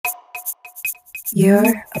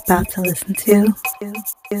You're about to listen to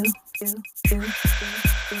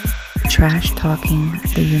Trash Talking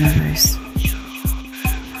the Universe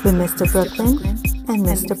with Mr. Brooklyn and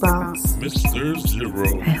Mr. Bronx. Mr.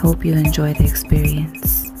 Zero. I hope you enjoy the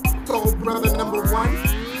experience. Soul brother number one.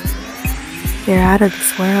 You're out of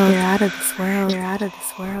this world. You're out of this world. You're out of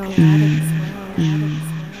this world. You're out of this world. You're out of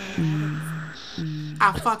this world.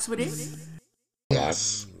 I fucks with it.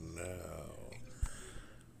 Yes.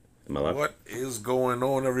 What is going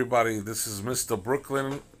on, everybody? This is Mr.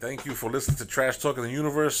 Brooklyn. Thank you for listening to Trash Talking the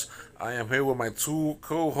Universe. I am here with my two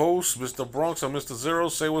co-hosts, Mr. Bronx and Mr. Zero.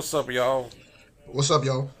 Say what's up, y'all. What's up,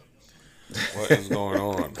 y'all? What is going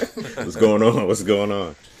on? What's going on? What's going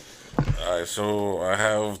on? All right, so I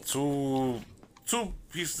have two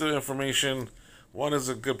pieces of information. One is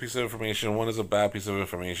a good piece of information. One is a bad piece of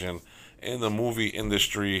information in the movie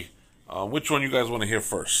industry. Which one you guys want to hear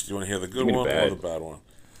first? You want to hear the good one or the bad one?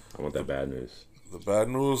 I want that bad news. The bad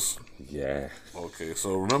news? Yeah. Okay,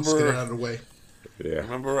 so remember, let's get it out of the way. Yeah.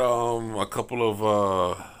 Remember, a couple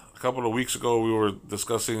of weeks ago, we were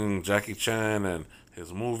discussing Jackie Chan and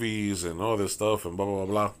his movies and all this stuff and blah blah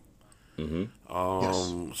blah blah.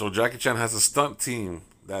 Yes. So Jackie Chan has a stunt team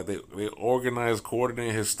that they organize,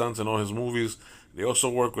 coordinate his stunts and all his movies. They also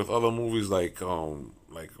work with other movies like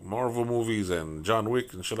Marvel movies and John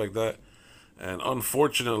Wick and shit like that. And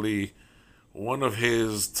unfortunately, one of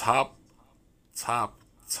his top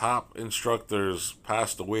instructors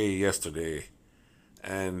passed away yesterday.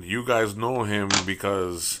 And you guys know him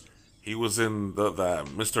because he was in the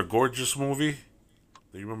Mr. Gorgeous movie.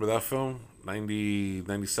 Do you remember that film?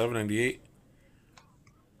 97, 98?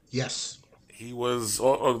 Yes. He was,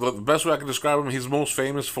 the best way I can describe him, he's most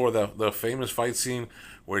famous for the famous fight scene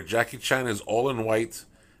where Jackie Chan is all in white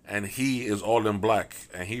and he is all in black.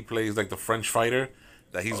 And he plays like the French fighter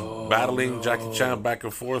that he's battling Jackie Chan back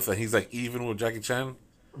and forth, and he's like even with Jackie Chan.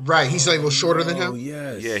 Right. He's like a little shorter than him.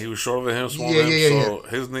 Yes. Yeah, he was shorter than him, smaller Yeah, than him. yeah, So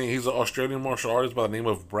his name, he's an Australian martial artist by the name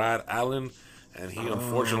of Brad Allen, and he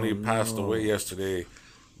unfortunately passed away yesterday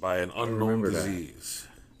by an unknown disease.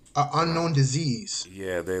 An unknown disease.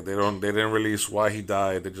 Yeah, they didn't release why he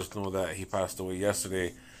died. They just know that he passed away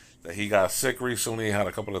yesterday. That he got sick recently, had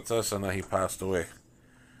a couple of tests, and that he passed away.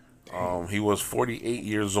 He was 48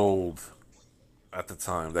 years old at the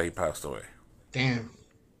time that he passed away. Damn.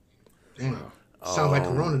 Sounds like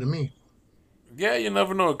Corona to me. Yeah, you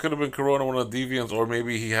never know. It could have been Corona, one of the deviants, or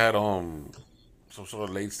maybe he had some sort of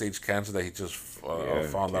late stage cancer that he just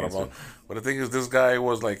found out about. But the thing is, this guy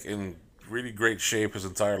was like in really great shape his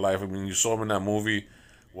entire life. I mean, you saw him in that movie,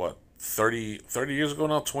 what, 30 years ago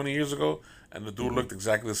now, 20 years ago, and the dude looked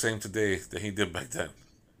exactly the same today that he did back then.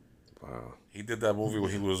 Wow. He did that movie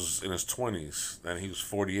when he was in his 20s, and he was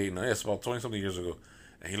 48 now. Yes, about 20 something years ago,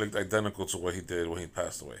 and he looked identical to what he did when he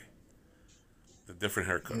passed away. The different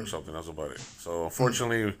haircut or something. That's about it. So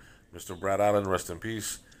unfortunately, Mr. Brad Allen, rest in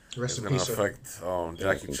peace. Rest It's in going peace, to sir. affect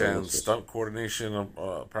Jackie Chan's stunt coordination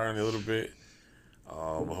apparently a little bit,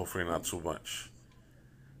 but hopefully not too much.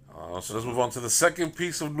 So let's move on to the second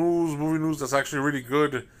piece of news, movie news that's actually really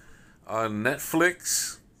good.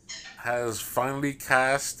 Netflix has finally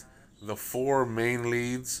cast the 4 main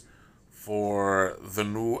leads for the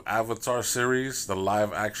new Avatar series, the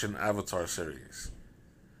live-action Avatar series.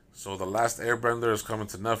 So The Last Airbender is coming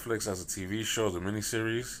to Netflix as a TV show, the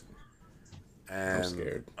miniseries. And I'm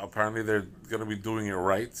scared. apparently they're going to be doing it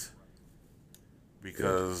right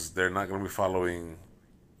because they're not going to be following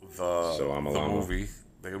the movie.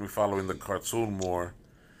 They're going to be following the cartoon more.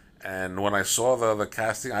 And when I saw the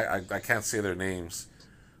casting, I can't say their names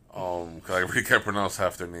because I really can't pronounce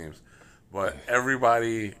half their names. But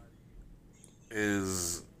everybody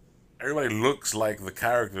looks like the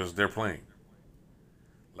characters they're playing.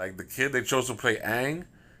 Like the kid they chose to play Aang,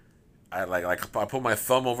 I put my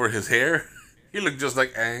thumb over his hair. He looked just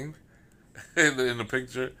like Aang in the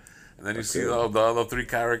picture. And then you see the other 3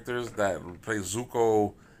 characters that play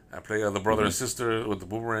Zuko and play the brother and sister with the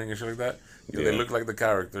boomerang and shit like that. They look like the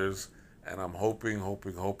characters. And I'm hoping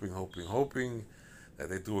that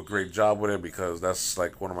they do a great job with it because that's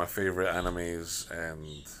like one of my favorite animes,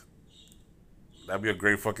 and that'd be a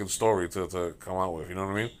great fucking story to come out with. You know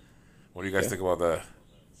what I mean? What do you guys think about that?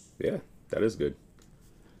 Yeah, that is good.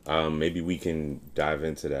 Maybe we can dive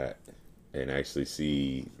into that and actually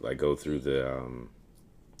see, like, go through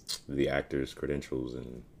the actors' credentials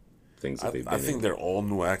and things that they've been I think in. they're all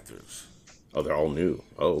new actors. Oh, they're all new.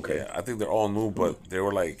 Oh, okay. Yeah, I think they're all new, but they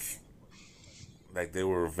were like they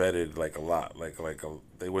were vetted like a lot.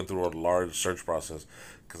 They went through a large search process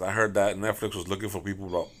because I heard that Netflix was looking for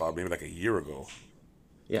people about maybe like a year ago.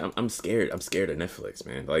 Yeah, I'm scared. I'm scared of Netflix,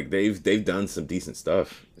 man. Like they've done some decent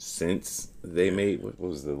stuff since they made what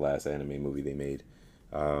was the last anime movie they made?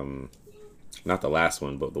 Not the last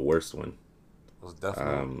one, but the worst one. It was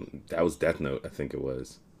definitely. That was Death Note, I think it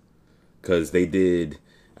was. Because they did,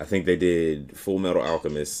 I think they did Full Metal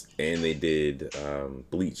Alchemist and they did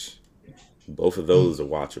Bleach. Both of those are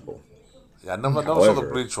watchable. Yeah, I never saw the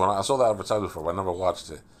However, Bleach one. I saw the advertisement for it, but I never watched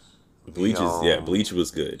it. Bleach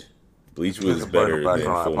was good. Bleach There's was a bird in better the than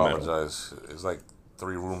background. I Full Metal. apologize. It's like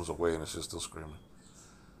 3 rooms away and it's just still screaming.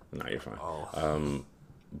 Nah, you're fine. Oh,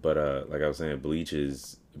 But like I was saying, Bleach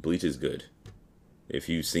is good. If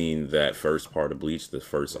you've seen that first part of Bleach, the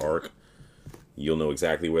first arc, you'll know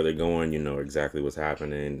exactly where they're going. You know exactly what's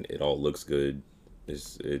happening. It all looks good.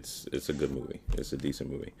 It's a good movie. It's a decent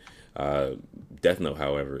movie. Death Note,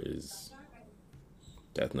 however,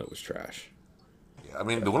 Death Note was trash. yeah. I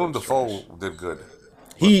mean, the Willem Dafoe did good.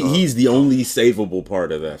 He's the only savable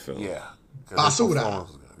part of that film. Yeah. 'Cause his Basura. performance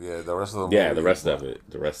was good. Yeah, the rest of the Yeah, movie the rest was- of it.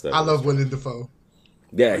 The rest of I it. love Willem Dafoe.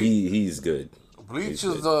 Yeah, he's good. Bleach He's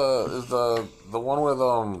is the one with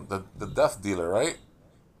the death dealer, right?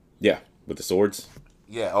 Yeah, with the swords.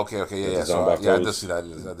 Yeah. Okay. Yeah. the Yeah. So zombie yeah, I did pose. see that.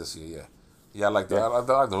 I did see it. Yeah. Yeah, I like that. Yeah. I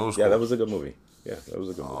like the movie. Yeah, that was a good movie. Yeah, that was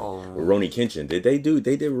a good movie. With Rurouni Kenshin. They did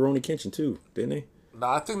Rurouni Kenshin too, didn't they? No,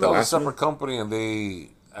 I think The that was a last separate one? company, and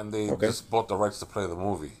they Okay. just bought the rights to play the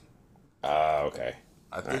movie. Okay.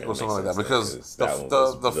 I think Alright, it was that something like makes that sense because then, 'cause that one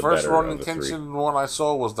was the the first better Ronin of the three. Kenshin one I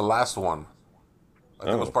saw was the last one. I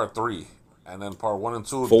think it was Oh. part 3, and then part 1 and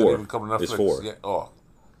 2 Four. didn't even come to Netflix. There's 4. Yeah. Oh.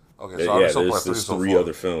 Okay. So I Yeah, saw part 3 there's so 3 far.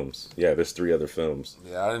 other films. Yeah, there's 3 other films.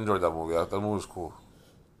 Yeah, I enjoyed that movie. That movie was cool.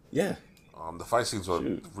 Yeah, The fight scenes were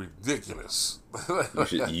Shoot. ridiculous.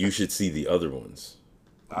 you should see the other ones.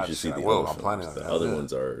 You I should see should- I the will. other I'm planning films. on The that, other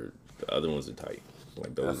yeah. ones are tight.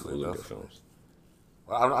 Like those Definitely, are good definitely. films.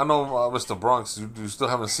 I know, Mr. Bronx. You still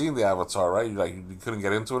haven't seen the Avatar, right? You couldn't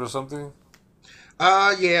get into it or something.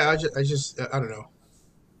 Yeah, I just I don't know.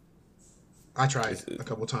 I tried It's- a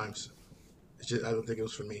couple times. I don't think it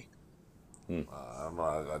was for me. I don't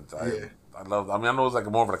know. Yeah. I love. I mean, I know it's like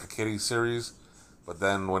more of like a kiddie series, but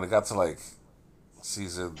then when it got to like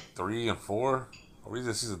season 3 and 4, or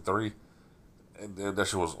either season 3, that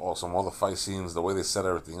shit was awesome. All the fight scenes, the way they set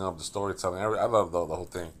everything up, the storytelling. I love the whole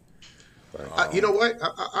thing. You know what?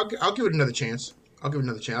 I'll give it another chance. I'll give it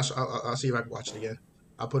another chance. I'll see if I can watch it again.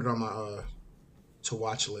 I'll put it on my to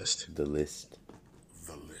watch list. The list.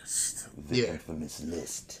 The list. Yeah, Infamous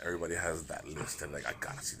list. Everybody has that list. They're like, I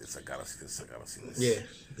gotta see this. I gotta see this. I gotta see this.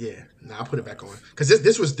 yeah. Nah, I'll put it back on because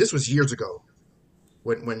this was years ago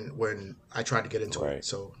when I tried to get into Right. it.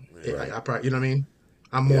 So Right. I probably, you know what I mean.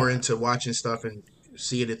 I'm more into watching stuff and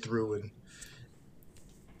seeing it through and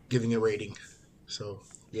giving it a rating. So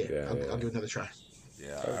Yeah, I'll yeah. give it another try.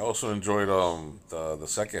 Yeah. I also enjoyed the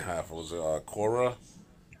second half. It was Korra.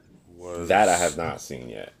 That I have not seen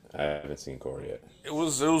yet. I haven't seen Korra yet. It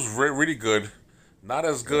was really good. Not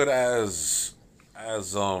as good as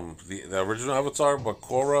the original Avatar, but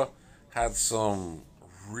Korra had some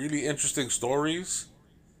really interesting stories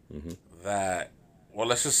that, well,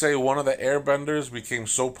 let's just say one of the airbenders became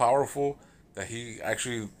so powerful that he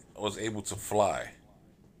actually was able to fly.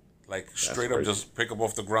 Like straight up crazy. just pick up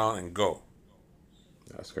off the ground and go.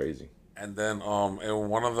 That's crazy. And then and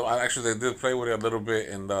one of the actually they did play with it a little bit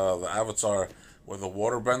in the Avatar where the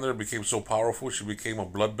waterbender became so powerful she became a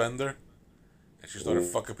bloodbender. And she started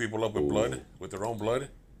fucking people up with blood, with their own blood.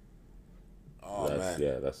 Oh man.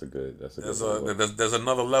 That's a good There's one. there's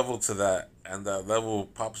another level to that, and that level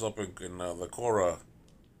pops up in the Korra,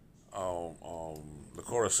 the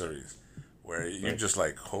Korra series, where you're just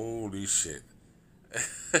like, holy shit.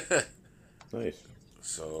 Nice.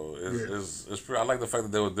 So it's pretty. I like the fact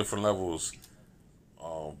that there were different levels.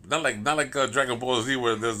 Not like Dragon Ball Z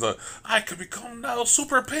where there's I could become now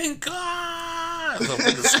Super Pink. And stuff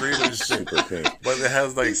like the screen and shit. Super pink. But it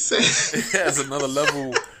has like said- it has another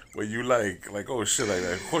level where you like oh shit, like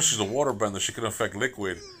of course she's a waterbender, she can affect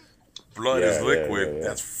liquid. Blood is Yeah, liquid. yeah.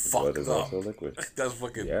 That's Blood fucked is up. also liquid. That's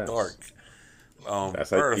fucking Yes. dark. That's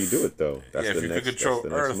how Earth. you do it though. That's Yeah, the if you next, could control that's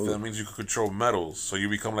the next Earth, move. that means you could control metals. So you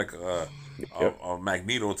become like a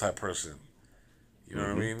Magneto type person. You know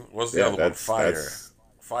what I mean? What's the Yeah, other one? that's- Fire. that's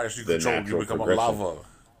Fire. So you the control. You natural become a progression. lava.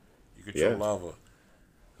 You control Yeah. lava.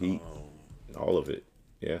 Heat. All of it.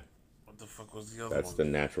 Yeah. What the fuck was the other That's one? the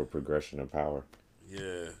natural progression of power.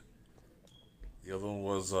 Yeah. The other one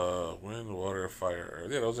was wind, water, fire,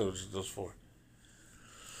 earth. Yeah, those 4.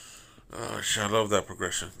 Oh shit, I love that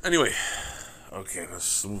progression. Anyway, okay,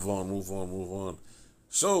 let's move on.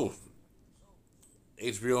 So,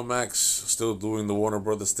 HBO Max still doing the Warner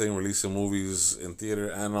Brothers thing, releasing movies in theater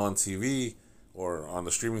and on TV. or on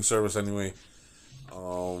the streaming service anyway.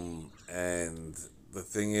 And the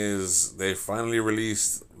thing is, they finally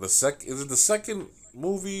released the Is it the second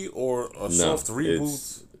movie or a No, soft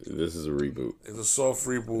reboot? this is a reboot. It's a soft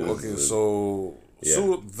reboot. This Okay, is- so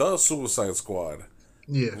yeah. the Suicide Squad,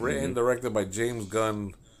 Yeah. written and directed by James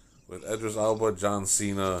Gunn, with Idris Elba, John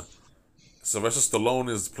Cena. Sylvester Stallone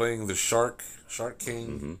is playing the Shark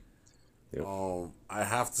King. Yep. I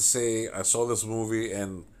have to say, I saw this movie,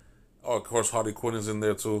 and of course Harley Quinn is in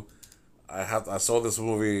there too. I saw this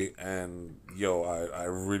movie, and I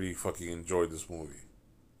really fucking enjoyed this movie.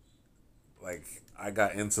 Like, I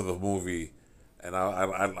got into the movie, and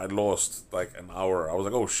I lost like an hour. I was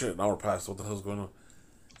like, oh shit, an hour passed. What the hell's going on?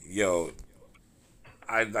 Yo,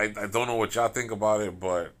 I don't know what y'all think about it,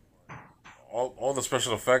 but all the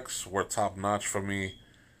special effects were top notch for me.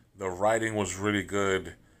 The writing was really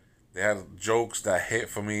good. They had jokes that hit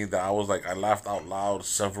for me that I was like, I laughed out loud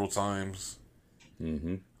several times.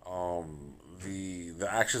 The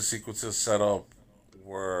action sequences set up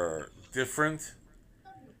were different,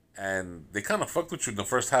 and they kind of fucked with you in the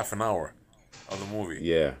first half an hour of the movie.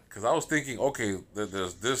 Yeah. Because I was thinking, okay,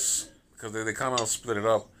 there's this, because they kind of split it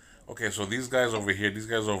up. Okay, so these guys over here, these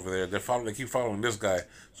guys over there, they keep following this guy.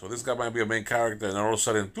 So this guy might be a main character, and then all of a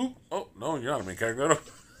sudden, boop, oh no, you're not a main character.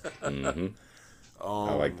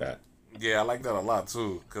 I like that. Yeah, I like that a lot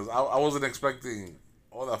too, because I wasn't expecting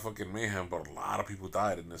all that fucking mayhem, but a lot of people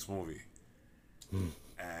died in this movie,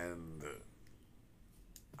 and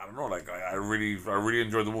I don't know, like I really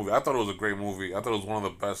enjoyed the movie. I thought it was a great movie. I thought it was one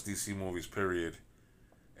of the best DC movies. Period.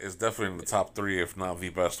 It's definitely in the top 3, if not the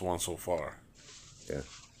best one so far. Yeah.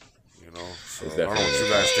 You know, so It's I don't know what definitely-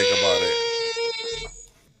 you guys think about it.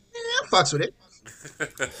 I fucks with it.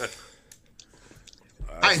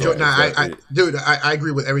 I enjoy. so Nah, exactly. dude, I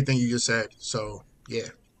agree with everything you just said. So yeah,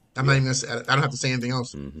 I'm not even gonna say. I don't have to say anything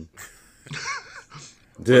else.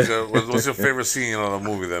 What's your favorite scene of the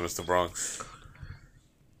movie, then, Mr. Bronx?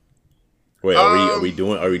 Wait, are we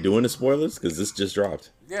doing the spoilers? Because this just dropped.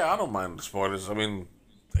 Yeah, I don't mind the spoilers. I mean,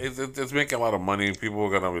 it's making a lot of money. People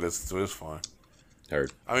are gonna be listening to it. It's fine.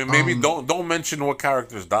 Heard. I mean, maybe don't mention what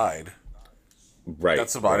characters died. Right.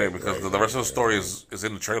 That's about right, it, because right, the rest of right, the story is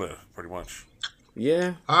in the trailer, pretty much.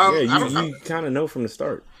 Yeah. I yeah. don't- You kind of know from the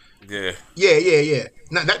start. Yeah, Yeah.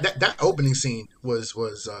 Now that opening scene was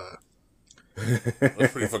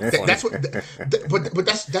that's pretty fucking funny. that's what. But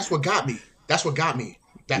that's what got me. That's what got me.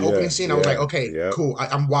 That opening scene, I was yeah, like, okay, yeah. cool.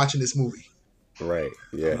 I'm watching this movie. Right.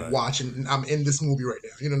 Yeah. I'm in this movie right now.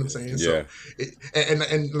 You know what I'm saying? So,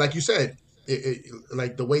 and like you said,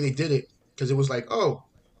 like the way they did it, because it was like, oh,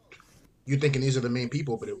 you're thinking these are the main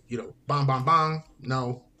people, but bang, bang, bang,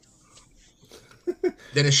 no.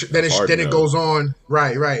 then Hard it no. goes on,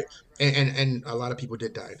 right, and a lot of people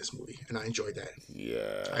did die in this movie, and I enjoyed that.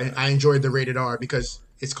 Yeah. I enjoyed the rated R because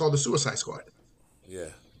it's called the Suicide Squad. Yeah,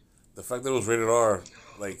 the fact that it was rated R,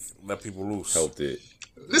 like, let people loose. Helped it.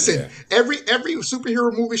 Listen, Yeah. every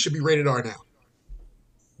superhero movie should be rated R now.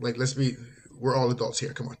 Like, we're all adults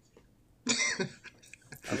here. Come on.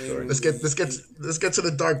 I mean, Let's get to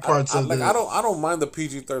the dark parts of like, the. I don't mind the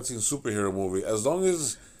PG-13 superhero movie as long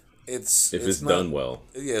as If it's not- done well,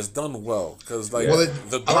 Yeah, it's done well, because like Well,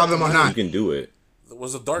 the a lot of them are Knight- not. you can do it.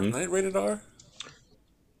 Was the Dark Knight rated R?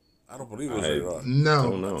 I don't believe it was rated R. I No,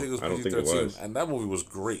 don't know. I think it was I don't think it PG-13, was. and that movie was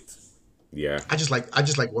great. Yeah. I just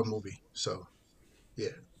like one movie. So, yeah,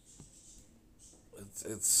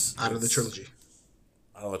 It's out of the trilogy.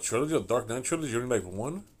 Out of the trilogy, the Dark Knight trilogy, you didn't like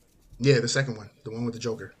one? Yeah, the second one, the one with the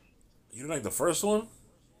Joker. You didn't like the first one?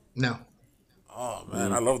 No, Oh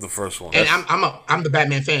man, I love the first one. and I'm the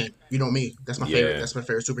Batman fan. You know me. That's my favorite. Yeah. That's my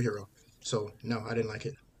favorite superhero. So no, I didn't like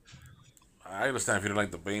it. I understand if you didn't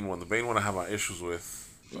like the Bane one. The Bane one I have my issues with.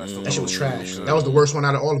 I still That shit was thought it trash. good. That was the worst one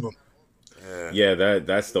out of all of them. Yeah.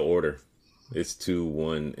 That's the order. It's 2,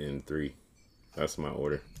 1, and 3. That's my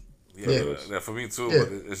order. Yeah, for me too. Yeah.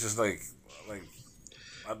 But it's just like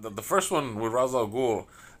the first one with Ra's al Ghul.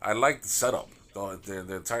 I liked the setup,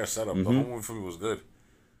 the entire setup. The whole movie for me was good.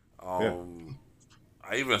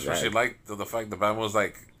 I even especially liked the fact that Batman was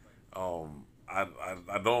like,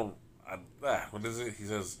 what is it? He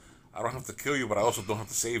says, I don't have to kill you, but I also don't have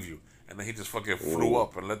to save you. And then he just fucking flew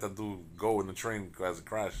up and let that dude go in the train as it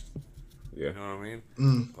crashed. Yeah. You know what I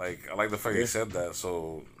mean? Like, I like the fact he said that,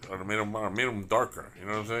 so it made him darker. You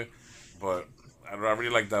know what I'm saying? But I really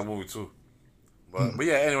like that movie too. But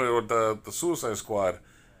yeah, anyway, with the Suicide Squad,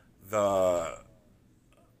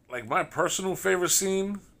 my personal favorite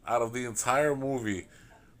scene out of the entire movie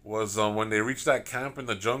was when they reached that camp in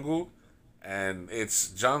the jungle, and it's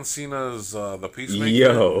John Cena's The Peacemaker,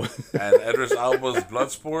 Yo, and Idris Elba's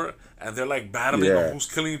Bloodsport, and they're like battling on who's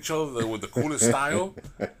killing each other with the coolest style.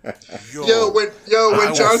 When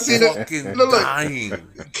John Cena dying.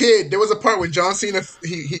 Kid, there was a part when John Cena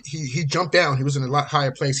he jumped down. He was in a lot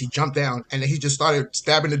higher place. He jumped down and then he just started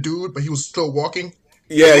stabbing the dude, but he was still walking.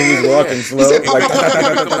 Yeah, he was walking slow. He said, I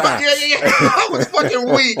was fucking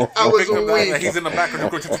weak. I was weak. He's in the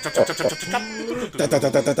background.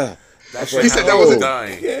 He said that wasn't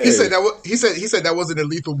dying. He said that wasn't a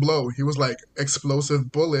lethal blow. He was like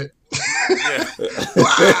explosive bullet. Yeah. Wow.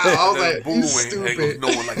 I was like, boom, you stupid. goes, no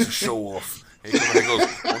one likes to show off. And he goes,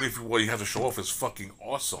 only if what you have to show off is fucking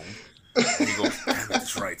awesome. And he goes,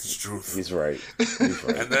 that's right, it's truth. He's right.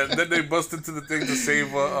 And then they bust into the thing to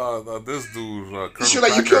save this dude, Colonel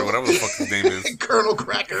Cracker, whatever the fuck his name is. Colonel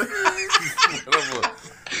Cracker.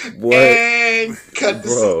 What? And cut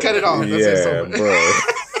it off. Yeah, bro.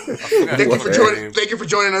 Thank you for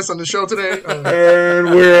joining us on the show today.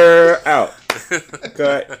 And we're out.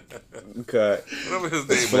 Cut. Whatever his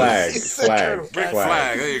name Flag. is. Flag. Rick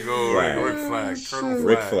Flag. There you go. Rick Flag. Colonel Flag.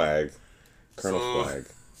 Rick Flag. Colonel Flag.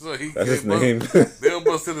 So that's his name. They'll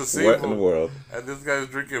bust in the same What in the world? And this guy's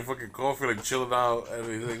drinking fucking coffee, like chilling out, and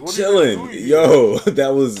he's like, "What chilling, are you doing?" Yo,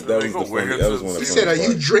 that was the funny. That was one of the. He said, "Are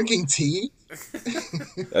you drinking tea?"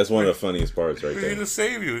 That's one of the funnious parts, right there. We're here to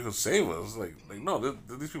save you. He's gonna save us. Like no,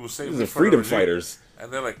 these people save us. These are freedom fighters.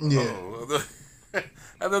 And they're like, oh.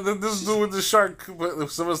 And then this dude with the shark,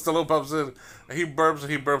 Sylvester Stallone pops in, and he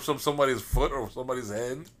burps up somebody's foot or somebody's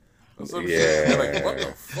head. Or some shit. They're like, what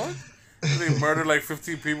the fuck? And they murdered like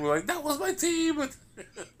 15 people. Like, that was my team.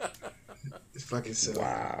 It's fucking silly.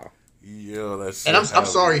 Wow. Yo, that's. And I'm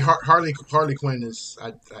sorry, Harley Quinn is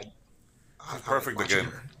perfect again.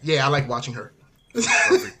 Her. Yeah, I like watching her.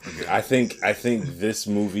 I think this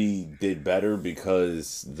movie did better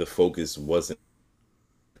because the focus wasn't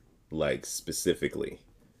like specifically.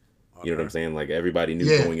 You know what I'm saying? Like everybody knew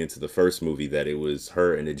going into the first movie that it was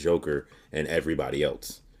her and the Joker and everybody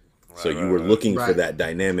else. So you were looking for that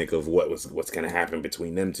dynamic of what's going to happen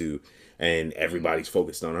between them two, and everybody's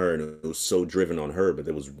focused on her, and it was so driven on her, but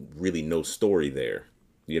there was really no story there.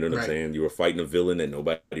 You know what I'm saying? You were fighting a villain that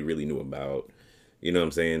nobody really knew about. You know what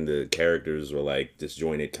I'm saying? The characters were like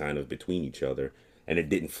disjointed kind of between each other, and it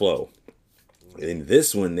didn't flow. In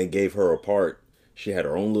this one, they gave her a part. She had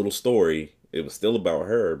her own little story. It was still about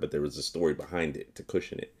her, but there was a story behind it to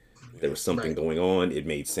cushion it. There was something going on. It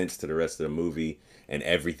made sense to the rest of the movie. And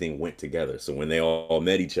everything went together. So when they all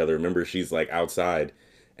met each other, remember she's like outside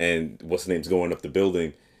and what's the name's going up the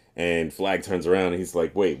building, and Flag turns around and he's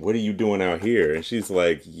like, wait, what are you doing out here? And she's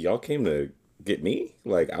like, y'all came to get me?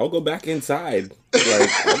 Like, I'll go back inside. Like,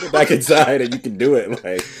 I'll go back inside and you can do it.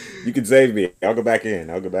 Like, you can save me. I'll go back in.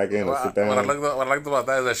 I'll sit down. What I liked about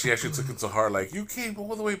that is that she actually took it to heart. Like, you came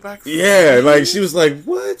all the way back from me. Like she was like,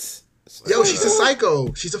 what? Yo, she's a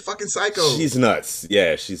psycho. She's a fucking psycho. She's nuts.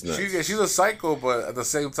 Yeah, she's nuts. She's a psycho, but at the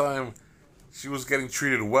same time, she was getting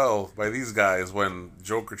treated well by these guys when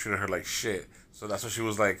Joker treated her like shit. So that's why she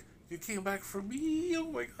was like, "You came back for me."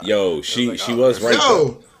 Oh my god. Yo, she was right.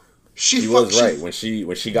 Yo, she was right when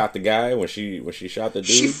she got the guy when she shot the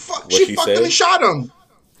dude. She fucking shot him.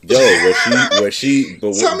 Yo, what she?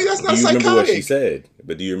 But tell me that's not psychotic. Do you remember what she said?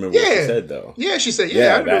 But do you remember what she said though? Yeah, she said.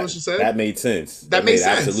 Yeah, I remember what she said. That made sense. That made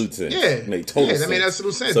sense. Absolute sense. Yeah, it made total sense. That made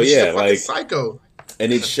absolute sense. So she's a like psycho.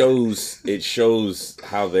 And it shows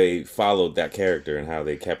how they followed that character and how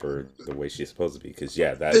they kept her the way she's supposed to be. Because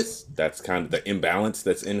that's kind of the imbalance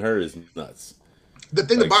that's in her is nuts. The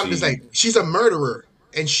thing about it is like she's a murderer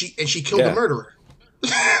and she killed the murderer.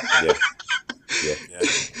 Yeah.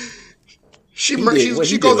 She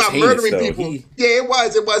goes out murdering people. It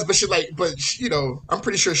was, but I'm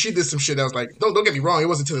pretty sure she did some shit that was like, don't get me wrong, it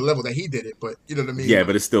wasn't to the level that he did it, but you know what I mean? Yeah,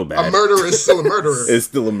 but it's still bad. A murderer is still a murderer. It's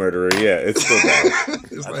still a murderer, yeah, it's still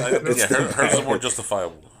bad. Hers is more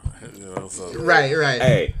justifiable. Right.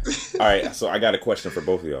 Hey, all right, so I got a question for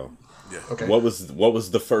both of y'all. Yeah. Okay. What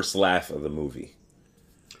was the first laugh of the movie?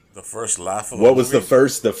 The first laugh of the movie? What was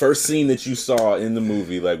the first scene that you saw in the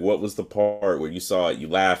movie? Like, what was the part where you saw it, you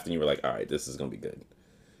laughed, and you were like, all right, this is going to be good?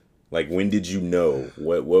 Like, when did you know?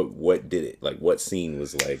 What did it? Like, what scene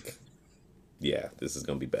was like, yeah, this is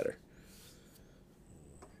going to be better?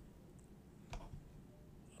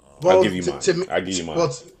 Well, I'll give you mine. I'll give you mine.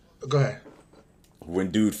 Well, go ahead.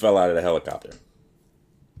 When dude fell out of the helicopter.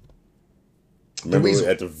 Remember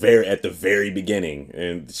at the very beginning,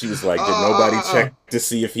 and she was like, "Did nobody check to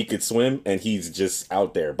see if he could swim?" And he's just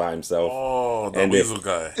out there by himself. Oh, the weasel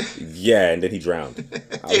guy. Yeah, and then he drowned.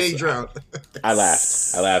 He drowned. I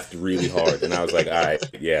laughed really hard, and I was like, "All right,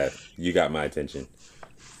 yeah, you got my attention."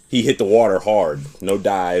 He hit the water hard. No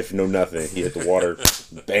dive, no nothing. He hit the water,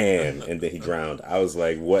 bam, and then he drowned. I was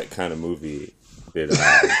like, what kind of movie did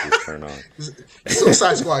I just turn on?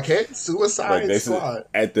 Suicide Squad, kid. Suicide Squad.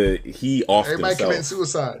 He offed Everybody himself. committing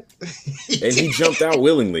suicide. And he jumped out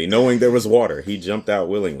willingly, knowing there was water. He jumped out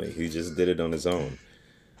willingly. He just did it on his own.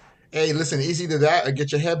 Hey, listen, it's either that or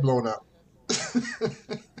get your head blown up.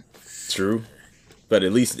 True. But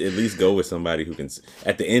at least go with somebody who can.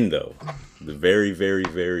 At the end, though, the very, very,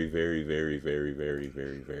 very, very, very, very, very,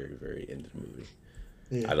 very, very, very end of the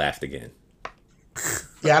movie, I laughed again.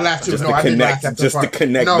 Yeah, I laughed too. Just no, I didn't laugh at the just part. to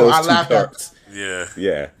connect no, those I two laughed parts.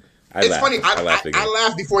 Yeah. It's funny. I laughed again. I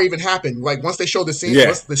laughed before it even happened. Like once they showed the scene,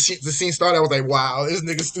 once the scene started, I was like, "Wow, this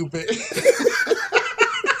nigga stupid."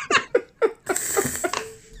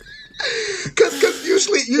 Because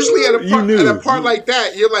usually at a part like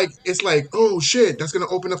that, you're like, it's like, oh shit, that's gonna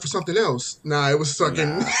open up for something else. Nah, it was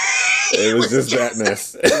fucking. Nah, it was just that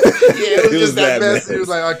mess. Yeah, it was just that mess. It was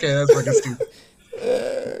like, okay, that's fucking stupid.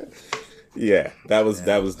 Yeah, that was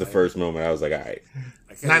the first moment. I was like, all right.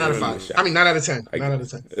 9 out of 5. I mean, 9 out of 10. 9 out of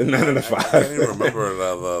 10. 9 out of 5. I can't even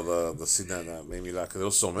remember the scene that made me laugh because there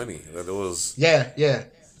was so many. That it was. Yeah.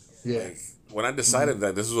 Like, when I decided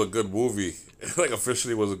that this was a good movie, like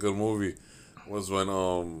officially was a good movie, was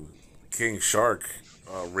when King Shark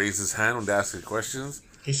raised his hand when they asked him questions.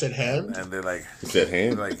 He said hand? And they're like... He said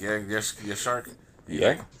hand? They're like, yes, Shark.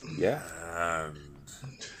 Yeah. And...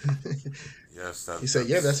 Yes, he said,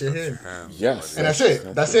 that's your hand. Yes. And that's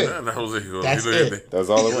it. That's it. And that was it. That's it. That was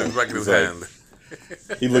all it was. was. Back in his hand.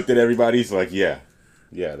 He looked at everybody. He's like, yeah,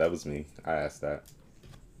 that was me. I asked that.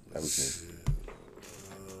 That was me.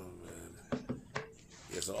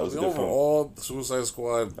 Yeah, so overall, Suicide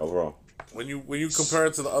Squad. Overall, when you compare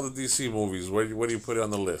it to the other DC movies, where do you put it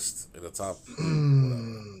on the list in the top?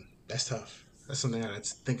 That's tough. That's something I had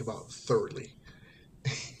to think about thoroughly.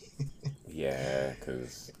 Yeah,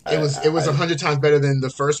 because it was 100 times better than the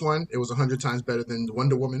first one. It was 100 times better than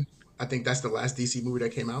Wonder Woman. I think that's the last DC movie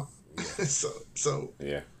that came out. so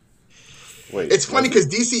yeah. Wait, it's funny because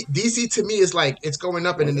DC to me is like it's going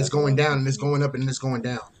up and then it's going down and it's going up and then it's going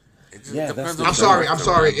down. I'm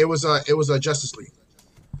sorry. It was Justice League.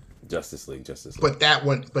 Justice League.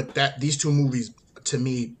 But these two movies to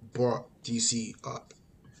me brought DC up.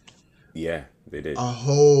 Yeah, they did a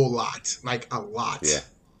whole lot, like a lot. Yeah,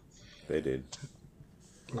 they did.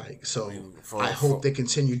 Like so, I hope they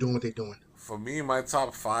continue doing what they're doing. For me, my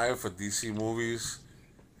top 5 for DC movies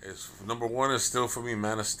is number 1 is still for me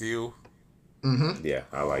Man of Steel. Mm-hmm. Yeah,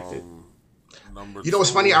 I liked it. Number you know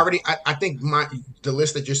what's funny? I think the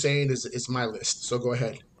list that you're saying is my list. So go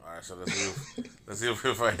ahead. All right, so let's see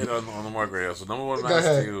if I hit on the mark right here. So number 1, Man of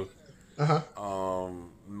Steel.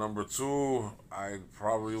 Number 2, I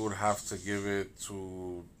probably would have to give it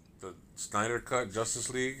to the Snyder Cut Justice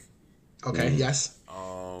League. Okay. Yes.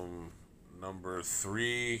 Number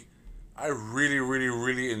 3, I really, really,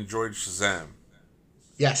 really enjoyed Shazam.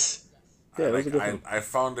 Yes. Yeah, I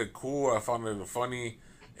found it cool. I found it funny.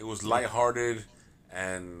 It was lighthearted,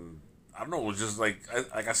 and I don't know. It was just like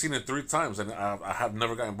I seen it 3 times, and I have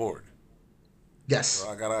never gotten bored. Yes. So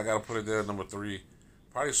I gotta put it there. Number 3,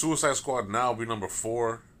 probably Suicide Squad. Now will be number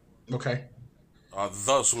 4. Okay.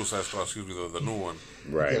 The Suicide Squad. Excuse me, the new one.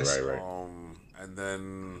 Right. Yes. Right. And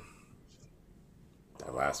then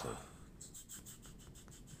that last one.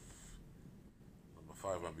 Number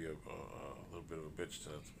 5 might be a little bit of a bitch to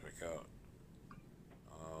pick out.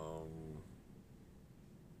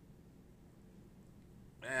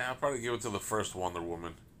 I'll probably give it to the first Wonder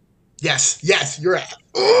Woman. Yes, you're at.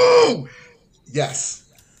 Ooh, yes.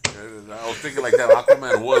 I was thinking like that.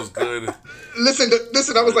 Aquaman was good. Listen.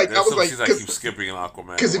 I was like, I keep skipping in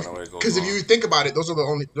Aquaman because if you think about it, those are the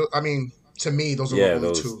only. I mean, to me, those are the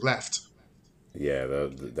only 2 left. Yeah,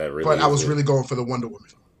 that really. But I was really going for the Wonder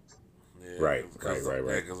Woman. Yeah, right. Yeah,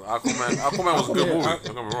 because Aquaman was a good movie. Don't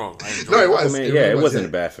get me wrong. No, it was. It wasn't a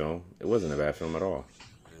bad film. It wasn't a bad film at all.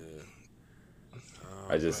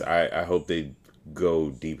 I hope they go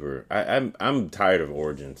deeper. I'm tired of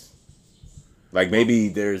origins. Like maybe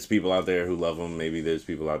there's people out there who love them. Maybe there's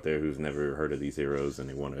people out there who've never heard of these heroes and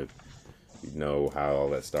they want to know how all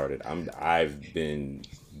that started. I've been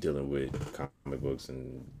dealing with comic books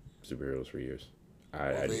and superheroes for years.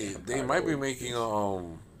 They might be making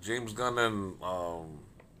James Gunn and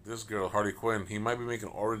this girl Harley Quinn. He might be making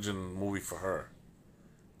an origin movie for her.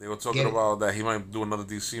 They were talking about that he might do another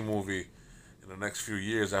DC movie in the next few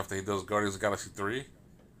years after he does Guardians of the Galaxy 3.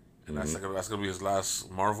 And that's gonna be his last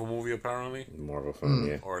Marvel movie apparently. Marvel film,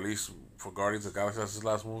 yeah. Or at least for Guardians of the Galaxy, that's his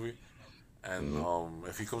last movie. And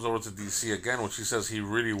if he comes over to DC again, which he says he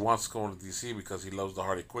really wants to go to DC because he loves the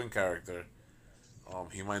Harley Quinn character,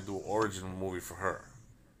 he might do an origin movie for her.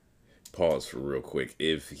 Pause for real quick.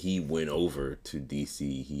 If he went over to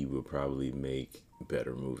DC, he would probably make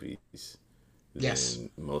better movies than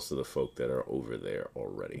most of the folk that are over there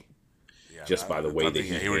already. Yeah, just by the way that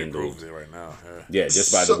he handled it right now. Yeah,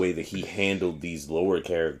 just by the way that he handled these lower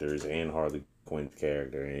characters and Harley Quinn's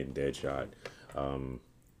character and Deadshot.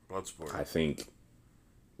 Bloodsport. I think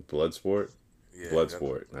Bloodsport. Yeah,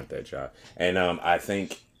 Bloodsport, not Deadshot. And I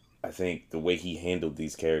think the way he handled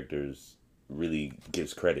these characters really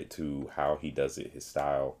gives credit to how he does it, his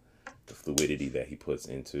style, the fluidity that he puts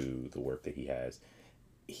into the work that he has.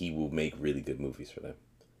 He will make really good movies for them.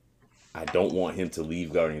 I don't want him to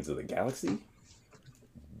leave Guardians of the Galaxy,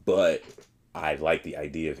 but I like the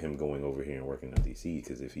idea of him going over here and working on DC,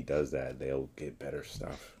 because if he does that, they'll get better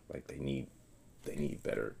stuff. Like they need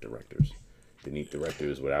better directors. They need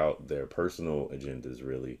directors without their personal agendas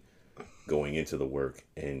really going into the work,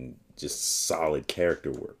 and just solid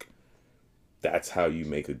character work. That's how you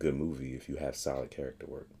make a good movie, if you have solid character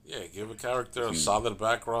work. Yeah, give a character a solid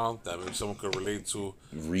background that maybe someone could relate to.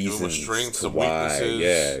 Reasons strengths, to why,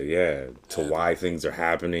 to why things are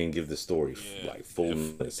happening. Give the story like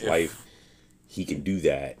fullness, life. He can do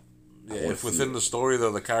that. Yeah, if within the story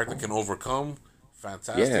the character can overcome,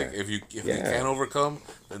 fantastic. If he can't overcome,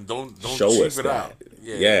 then don't show us it that.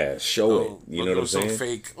 out. Show it. You know what I'm saying? Some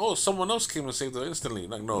fake. Oh, someone else came and saved them instantly.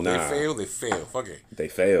 Like no, they fail. Fuck it. They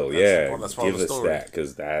fail. That's part Give of the story. Us that,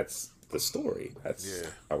 because that's the story. That's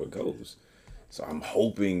how it goes. So I'm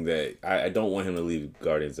hoping that I don't want him to leave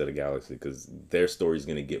Guardians of the Galaxy, because their story is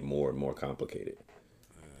going to get more and more complicated.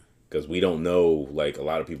 Because we don't know. Like a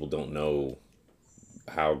lot of people don't know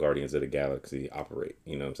how Guardians of the Galaxy operate.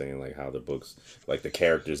 You know what I'm saying? Like how the books, like the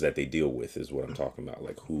characters that they deal with is what I'm talking about.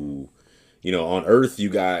 Like who, on Earth you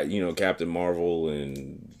got, Captain Marvel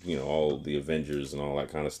and, all the Avengers and all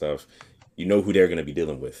that kind of stuff. You know who they're going to be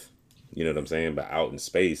dealing with. You know what I'm saying? But out in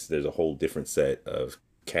space, there's a whole different set of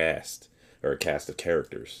cast of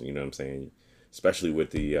characters. You know what I'm saying? Especially with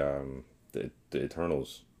the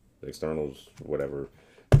Eternals, the Externals, whatever,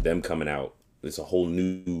 them coming out. It's a whole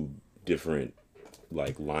new, different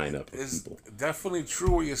like lineup of people. Definitely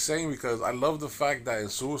true what you're saying, because I love the fact that in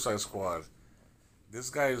Suicide Squad, this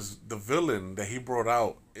guy's the villain that he brought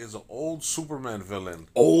out is an old Superman villain,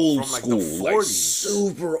 old from like school, the 40s, like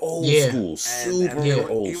super old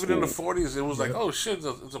school, even in the 40s, it was like, oh shit,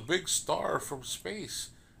 it's a big star from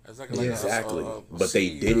space. It's like exactly, but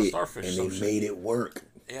they did it and they made it work.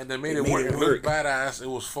 And they made it work. It looked badass. It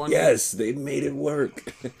was funny. Yes, they made it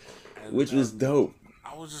work, which was dope.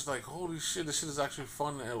 I was just like, holy shit, this shit is actually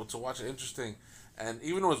fun to watch and interesting. And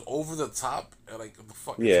even though it's over the top, like the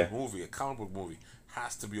fuck, it's a movie, a comic book movie,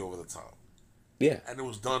 has to be over the top. Yeah. And it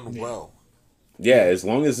was done well. Yeah, as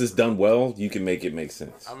long as it's done well, you can make it make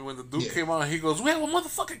sense. I mean, when the dude came out, he goes, we have a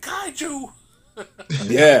motherfucking kaiju.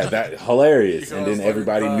 That hilarious. And then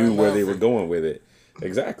everybody knew where they were going with it.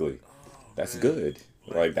 Exactly. That's good.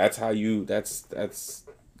 Like, that's how you, that's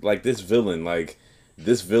like this villain,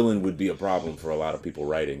 this villain would be a problem for a lot of people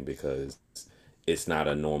writing, because it's not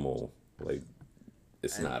a normal,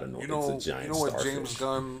 it's not a normal, it's a giant starfish.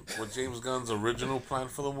 What James Gunn's original plan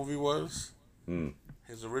for the movie was?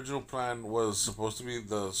 His original plan was supposed to be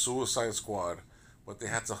the Suicide Squad, but they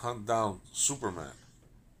had to hunt down Superman.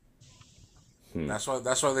 That's why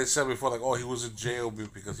they said before, like, oh, he was in jail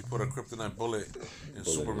because he put a kryptonite bullet in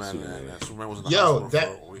Superman, and Superman was in the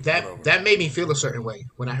hospital. That made me feel a certain way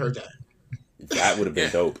when I heard that. That would have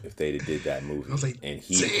been dope if they did that movie. I was like, and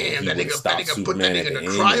he would have stopped Superman at the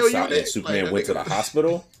end, and Superman went to the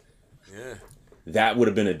hospital. Yeah, that would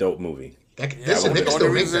have been a dope movie.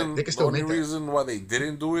 The only reason why they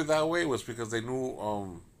didn't do it that way was because they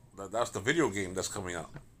knew that's the video game that's coming out.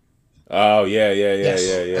 Oh yeah.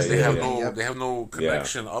 They have no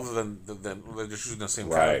connection other than they're just using the same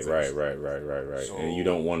characters. Right. So, and you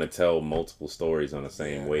don't want to tell multiple stories on the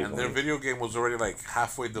same wavelength. And their video game was already like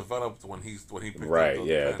halfway developed when he picked up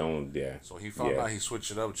the pen. So he found out, he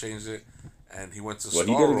switched it up, changed it, and he went to Starro.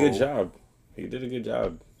 He did a good job. He did a good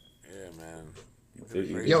job. Yeah, man.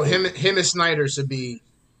 Yo, him and Snyder should be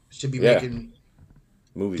making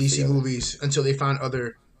movies DC together. Movies until they find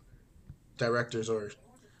other directors or.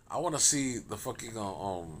 I want to see the fucking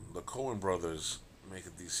the Coen brothers make a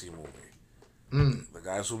DC movie. The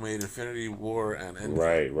guys who made Infinity War and Endgame.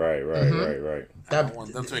 Right. I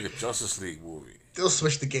want them to make a Justice League movie. They'll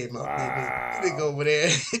switch the game up, baby. They go over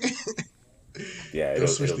there.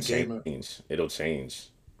 It'll change. It'll change.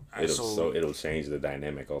 It'll change the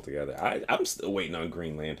dynamic altogether. I'm still waiting on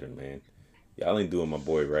Green Lantern, man. Y'all ain't doing my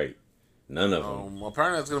boy right. None of them.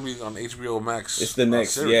 Apparently, it's gonna be on HBO Max. It's the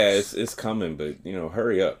next. Series. It's coming, but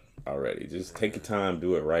hurry up. already. Just take your time,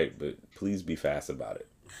 do it right, but please be fast about it.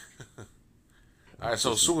 All right,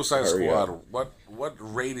 so Suicide hurry Squad. up. What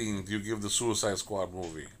rating do you give the Suicide Squad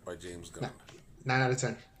movie by James Gunn? 9 out of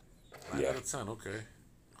 10. 9 Yeah. out of 10. Okay.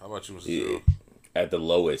 How about you, Mr. Yeah. Zero? At the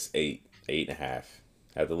lowest, 8.5.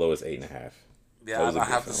 At the lowest, 8.5. Yeah, That was a I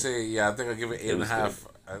good have to film. say, yeah, I think I give it eight and a was half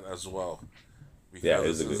as well. Because Yeah, it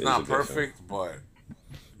was a it's good- it not was a good perfect, but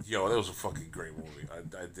yo, that was a fucking great movie.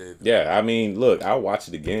 I did. Yeah, I mean, look, I'll watch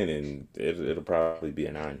it again, and it'll probably be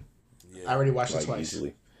a 9, Yeah, I already watched it like twice.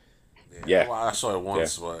 easily. yeah. Yeah. Well, I saw it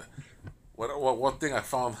once, but one thing I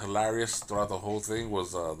found hilarious throughout the whole thing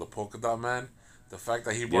was the polka dot man. The fact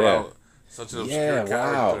that he brought Yeah. out such an obscure Yeah,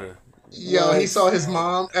 wow. character. Yo, he What? saw his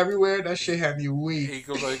mom everywhere. That shit had me weak. He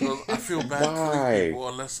goes, I feel bad Why? killing people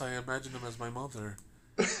unless I imagine them as my mother.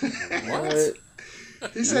 What?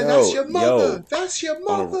 He said, Yo, "That's your mother. yo. That's your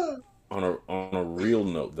mother." On a real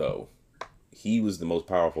note, though, he was the most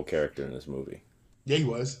powerful character in this movie. Yeah, he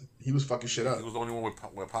was. He was fucking shit up. He was the only one with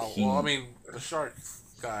power. He- Well, I mean, the shark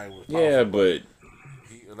guy was Yeah, powerful, but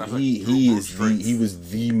that's like he brute is strength. he was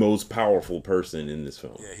the most powerful person in this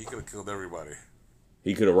film. Yeah, he could have killed everybody.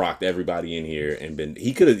 He could have rocked everybody in here and been.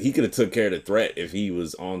 He could have took care of the threat if he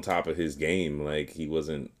was on top of his game. Like he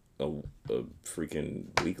wasn't a freaking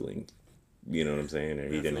weakling. You know what I'm saying? Or he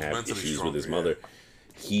if he didn't was have mentally issues with his stronger, mother.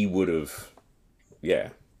 He would have. Yeah,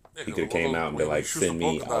 Yeah, he 'cause could have came out and been when he like, shoots the "Send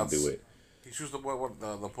me, polka I'll dots, do it." He shoots the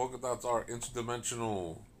polka dots are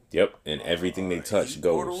interdimensional Yep, and everything they touch heat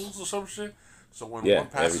goes. portals or some shit. So when Yeah, one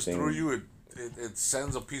passes everything- through you, it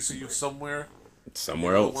sends a piece of you somewhere.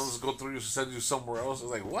 Somewhere The else. ones that go through you send you somewhere else. It's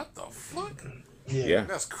like, what the fuck? Yeah.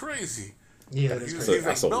 That's crazy. Yeah, that's He was- crazy. So he's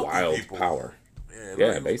that's like a melting wild people. power. Yeah, Yeah,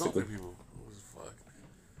 he was basically. melting people. It was fuck.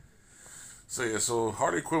 So yeah, so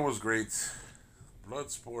Harley Quinn was great.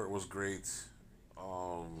 Bloodsport was great.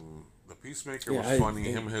 The Peacemaker was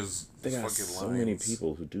funny. His They got fucking so lines. many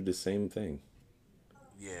people who do the same thing.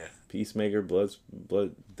 Yeah, Peacemaker,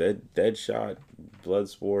 Deadshot,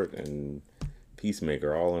 Bloodsport, and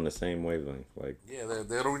Peacemaker all on the same wavelength. Like, yeah.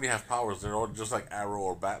 They don't really have powers. They're all just like Arrow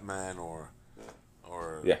or Batman or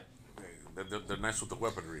yeah, They're nice with the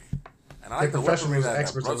weaponry. And I They're like the weaponry professionals, that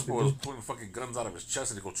experts at what they Bloodsport was do. putting fucking guns out of his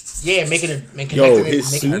chest and he goes. Yeah, making it Yo, connecting his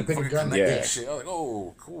it, making suit- a bigger gun. Connecting Yeah. shit. I was like,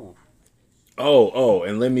 oh, cool. Oh,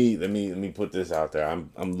 and let me put this out there.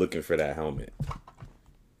 I'm looking for that helmet.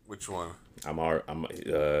 Which one?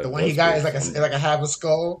 The one he got is like a half a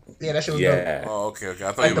skull. Yeah, that shit was dope. Yeah. Oh, okay. I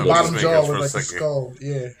thought Like you the were bottom Peacemaker jaw for was a like a second. skull.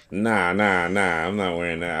 Yeah. Nah. I'm not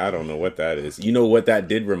wearing that. I don't know what that is. You know what that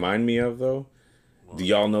did remind me of though? Do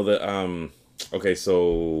y'all know that? Okay,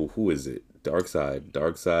 so who is it?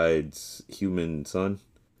 Darkseid's human son.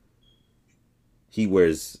 He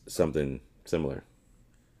wears something similar.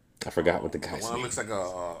 I forgot what the guy's One name. looks like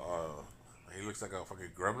he looks like a fucking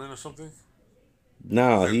gremlin or something.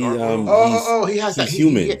 No, Is it he Dark World? He has that. he's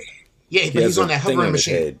human. Yeah, He but has he's on a that thing hovering on his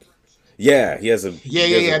machine. head. Yeah, he has a Yeah,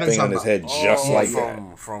 he has I a know thing what on you're his head talking just like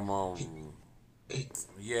that. from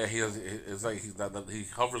yeah, he has. It's like he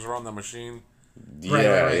hovers around that machine. Yeah, Right.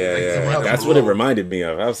 yeah, Like, yeah. the That's what it blow. reminded me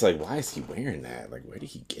of. I was like, why is he wearing that? Like, where did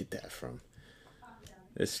he get that from?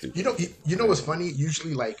 It's stupid. You know what's funny?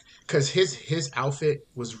 Usually, like, because his outfit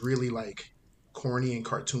was really like corny and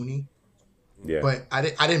cartoony, Yeah. but I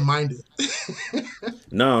didn't mind it.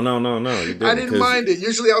 No. You didn't, I didn't 'cause mind it.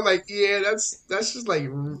 Usually, I was like, yeah, that's just like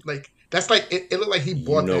that's like it looked like he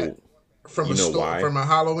bought that from you a know store, why? from a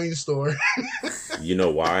Halloween store. You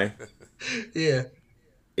know why? Yeah,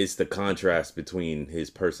 It's the contrast between his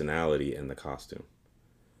personality and the costume.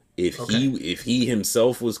 If Okay. he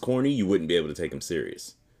himself was corny, you wouldn't be able to take him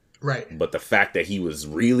serious. right. But the fact that he was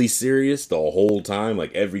really serious the whole time,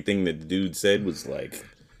 like everything that the dude said was like,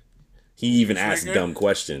 he even asked Peacemaker? dumb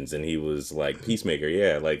questions, and he was like, Peacemaker,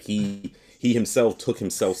 yeah, like he himself took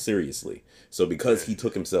himself seriously. So because he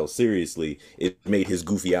took himself seriously, it made his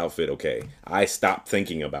goofy outfit okay. I stopped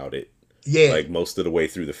thinking about it Yeah, like most of the way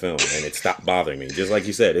through the film, and it stopped bothering me. Just like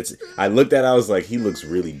you said, I looked at it, I was like, he looks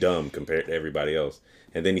really dumb compared to everybody else.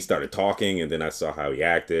 And then he started talking, and then I saw how he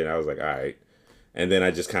acted, and I was like, all right. And then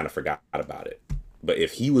I just kind of forgot about it. But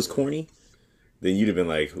if he was corny, then you'd have been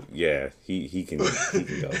like, yeah, he can go.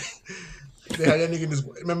 they had that nigga in his.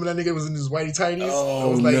 Remember that nigga was in his whitey tighties? I Oh,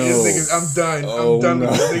 was like, no. this nigga, I'm done. Oh, I'm done no.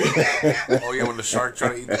 with this nigga. Oh yeah, when the shark tried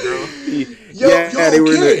to eat the girl. They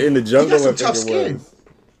were in the jungle. He got some I tough think it skin. was.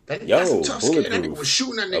 That, Yo, that's some tough skin. That nigga bulletproof. was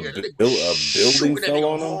shooting that nigga. A That nigga building was shooting that fell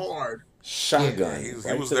nigga on him? hard. Shotgun. Yeah, he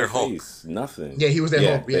right was to their the Hulk. face. Nothing. Yeah, he was their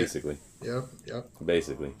Hulk, yeah. Basically. Yep.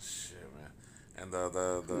 Basically. Shit, man. And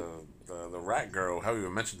the rat girl. Haven't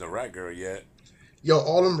even mentioned the rat girl yet. Yo,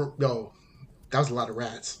 all them. Yo, that was a lot of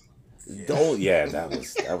rats. Don't. Yeah, that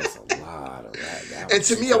was a lot of rat. And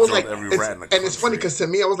to me, I was like, every rat in the and it's funny country. because to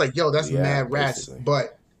me, I was like, yo, that's Yeah, mad rats, basically.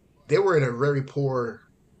 but they were in a very poor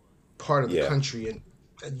part of the Yeah. country,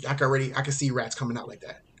 and I could see rats coming out like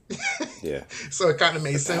that. Yeah. So it kind of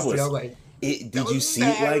made sense to me. I was like, Did was you see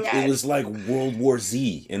mad it like rats. it was like World War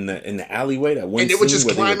Z in the alleyway, that one And they were scene just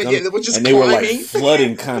where climbing, coming- yeah, they were just and they were like climbing.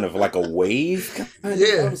 flooding kind of like a wave kind of.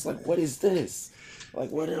 Yeah. I was like, what is this? Like,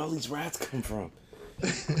 where did all these rats come from?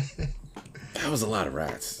 That was a lot of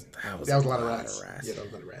rats. That was a lot of rats. rats. Yeah, that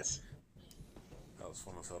was a lot of rats. That was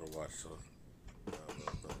fun as hell to watch. So,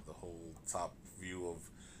 the whole top view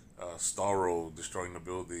of Starro destroying the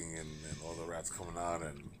building and all the rats coming out,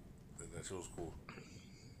 and that shit was cool.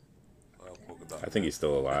 Polka Dot I think he's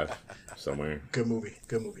still alive somewhere. Good movie.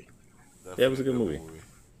 Good movie. Definitely Yeah, it was a good movie.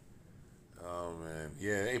 Oh man,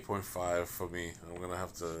 yeah, 8.5 for me. I'm gonna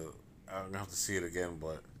have to see it again,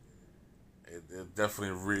 but it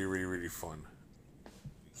definitely really fun.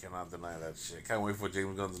 You cannot deny that shit. Can't wait for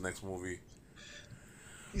James Gunn's next movie.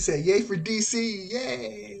 He said, "Yay for DC!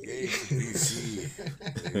 Yay!" Yay for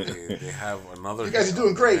DC. they have another. You guys hit are doing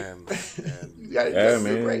on great. their hands, and You guys Yeah, are doing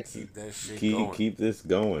man. great. keep that shit going. Keep this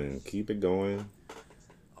going. Keep it going.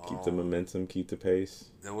 Keep the momentum. Keep the pace.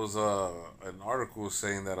 There was an article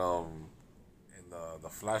saying that in the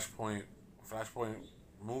Flashpoint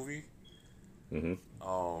movie,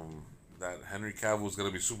 that Henry Cavill is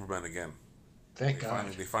gonna be Superman again. Thank God.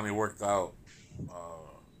 They finally worked out.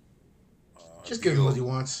 Just give him what he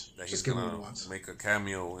wants. That Just he's give him what gonna he wants. make a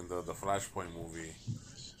cameo in the Flashpoint movie,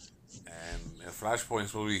 and Flashpoint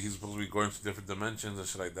he's supposed to be going to different dimensions and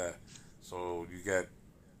shit like that. So you get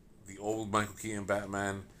the old Michael Keaton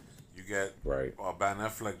Batman, you get Right. Ben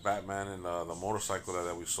Affleck Batman and the motorcycle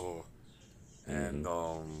that we saw, and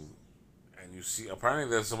you see apparently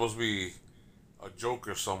there's supposed to be a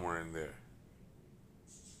Joker somewhere in there.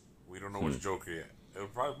 We don't know which Joker yet. It'll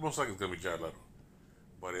probably most likely it's gonna be Jared Leto.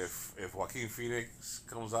 But if Joaquin Phoenix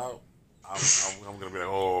comes out, I'm gonna be like,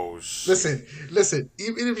 oh shit. Listen.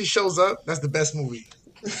 Even if he shows up, that's the best movie.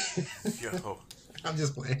 Yo, I'm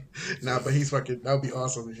just playing. Nah, but he's fucking. That would be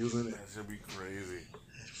awesome if he was in it. that should be crazy.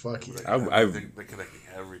 Fuck yeah. They're connecting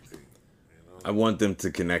everything. You know? I want them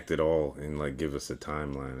to connect it all and like give us a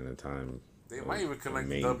timeline and a time. They might even connect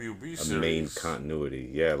the WB series. A main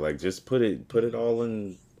continuity. Yeah, like just put it all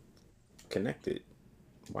in. Connect it.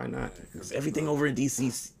 Why not? 'Cause everything over in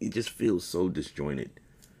DC, it just feels so disjointed.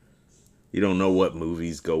 You don't know what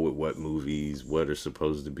movies go with what movies, what are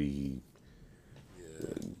supposed to be.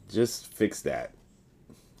 Just fix that.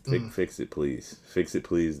 Fix it, please. Fix it,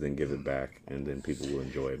 please. Then give it back, and then people will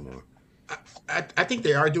enjoy it more. I think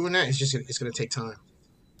they are doing that. It's gonna take time.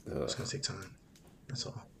 It's gonna take time. That's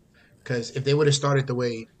all. Because if they would have started the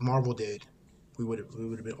way Marvel did, we would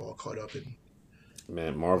have been all caught up in.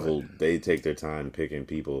 Man, Marvel, they take their time picking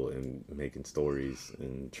people and making stories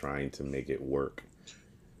and trying to make it work.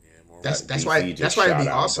 Yeah, Marvel. That's DC why just it'd shot be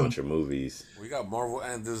out awesome. A bunch of movies. We got Marvel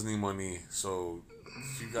and Disney money, so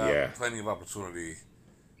you got Yeah. plenty of opportunity.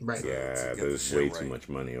 Right. Yeah, get the there's shit way right. too much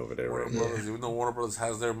money over there Warner right now. Brothers, even though Warner Brothers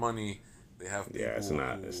has their money, they have people Yeah, it's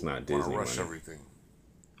not who wanna Disney rush money. everything.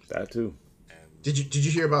 That too. And Did you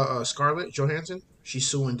hear about Scarlett Johansson? She's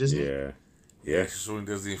suing Disney. Yeah. yeah, she's suing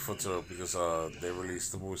Disney because they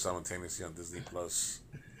released the movie simultaneously on Disney Plus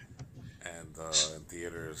and in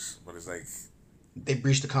theaters. But it's like, They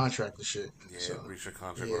breached the contract and shit. yeah, So, breach your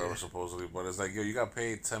contract, yeah. whatever, supposedly. But it's like, yo, you got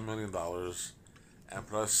paid $10 million, and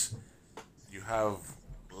plus you have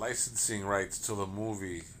licensing rights to the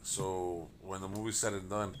movie. So when the movie's said and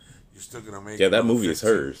done, you're still gonna make Yeah, that another movie is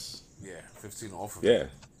 15 hers. Yeah, 15 off of Yeah. it.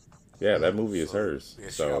 Yeah, that movie is So, hers. Yeah,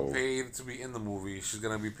 she So got paid to be in the movie. She's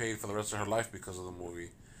gonna be paid for the rest of her life because of the movie,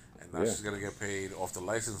 and now Yeah. she's gonna get paid off the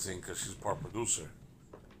licensing because she's part producer.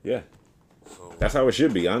 yeah, So that's how it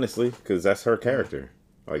should be, honestly, because that's her character.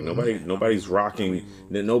 Like nobody's rocking,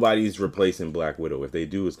 nobody's replacing Black Widow. If they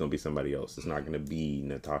do, it's gonna be somebody else. It's not gonna be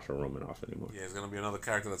Natasha Romanoff anymore. yeah, it's gonna be another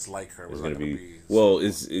character that's like her. It's not gonna be Which,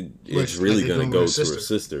 it's really they gonna doing go with her to her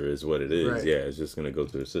sister, is what it is. Right. Yeah, it's just gonna go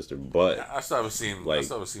to her sister. But I still haven't seen. I like-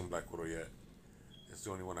 still haven't seen Black Widow yet. It's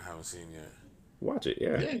the only one I haven't seen yet. watch it.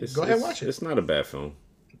 Yeah, Yeah, go ahead, watch it. It's not a bad film.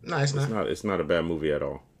 No, it's not. It's not a bad movie at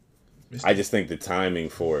all. I just think the timing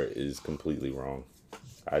for it is completely wrong.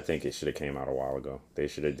 I think it should have came out a while ago. They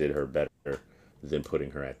should have did her better than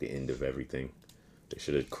putting her at the end of everything. They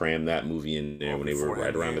should have crammed that movie in there when they were before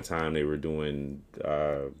right around the Endgame. time they were doing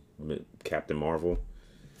Captain Marvel.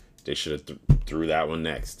 They should have threw that one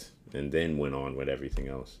next and then went on with everything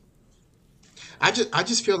else. I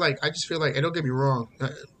just feel like and don't get me wrong,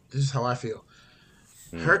 this is how I feel.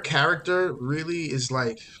 Her character really is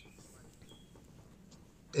like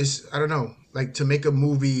it's I don't know, like to make a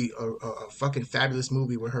movie, a fucking fabulous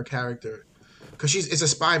movie with her character, because it's a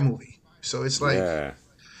spy movie, so it's like Yeah,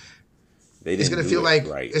 they it's didn't gonna do feel it like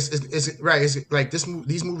right. it's right. It's like these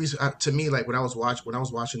movies to me, like when I was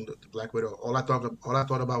watching the Black Widow, all I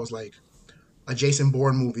thought about was like a Jason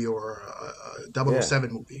Bourne movie or a double oh Yeah.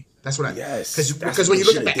 007 movie. That's what I Yes, that's because what when they you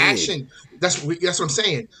look should at have the did. action, that's what I'm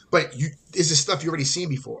saying. But you this is stuff you already seen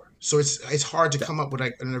before, so it's hard to That, come up with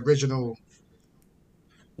like an original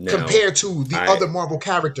now, compared to the I other Marvel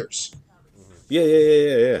characters.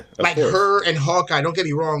 yeah. Of Like course. her and Hawkeye, don't get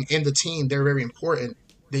me wrong, in the team, they're very important.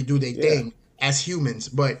 They do their Yeah. thing as humans,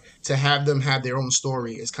 but to have them have their own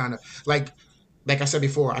story is kind of like I said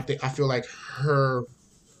before, I feel like her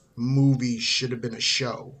movie should have been a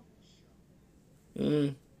show.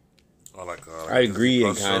 Mm, Or I like Disney agree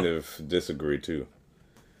and Plus kind show. of disagree too.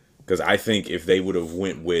 Because I think if they would have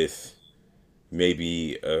went with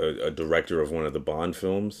maybe a director of one of the Bond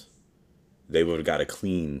films, they would have got a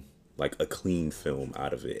clean film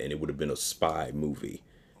out of it, and it would have been a spy movie.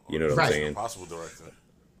 You Or know what I'm the Right, Mission saying? Impossible director.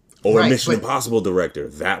 Or a right, Mission Impossible director.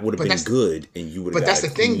 That would have but been that's good, and you would have but got that's a the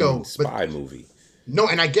thing clean though. But spy movie. no,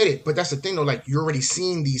 and I get it, but that's the thing though. Like you already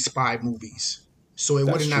seen these spy movies, so it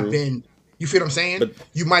would That's have not true. been. You feel what I'm saying? But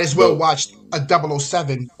You might as well but watch a double oh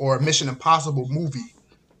 007 or a Mission Impossible movie.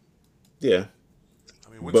 yeah.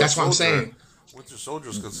 I mean, Winter But That's what I'm Soldier. saying. Winter Soldier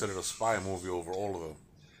is considered a spy movie over all of them.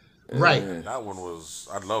 Right. And that one was,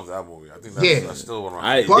 I love that movie. I think Yeah. that's still one of my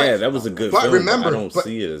I favorites. But yeah, that was a good but film, but I remember, don't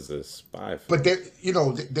see it as a spy but film. they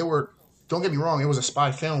they were. Don't get me wrong, it was a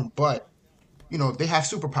spy film, but they have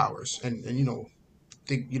superpowers, and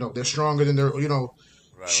they're stronger than their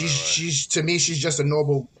Right, right, right. she's to me she's just a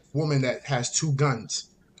normal woman that has two guns.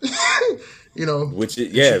 Which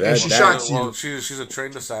is, And yeah, Well, she that shocks well, you. she's a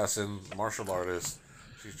trained assassin, martial artist.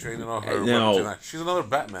 She's training on her weapons. now And she's another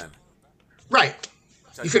Batman, Right.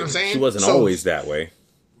 You feel what I'm technically. she saying? wasn't So always that way.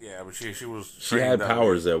 Yeah, but she was She trained had that way.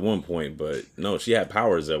 powers at one point, but no, she had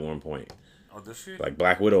powers at one point. Oh, did she? Like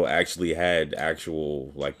Black Widow actually had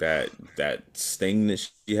actual like that sting that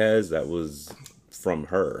she has that was from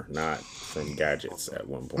her, not from gadgets at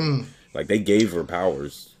one point. Like they gave her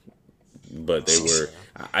powers, but they were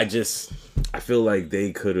I feel like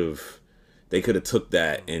they could have took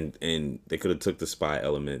that and they could have took the spy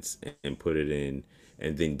elements and put it in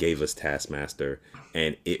and then gave us Taskmaster,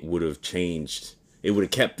 and it would have changed. It would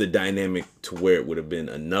have kept the dynamic to where it would have been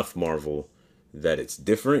enough Marvel that it's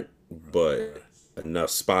different, but enough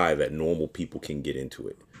spy that normal people can get into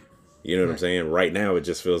it. You know what I'm right. saying? Right now, it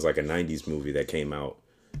just feels like a '90s movie that came out,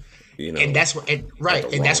 And that's what and, at right, the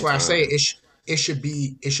and that's wrong why I say time. it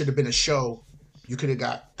should have been a show. You could have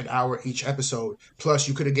got an hour each episode. Plus,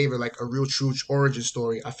 you could have gave her like a real true origin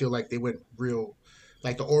story. I feel like they went real,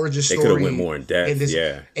 like the origin They could have went story more in in depth. this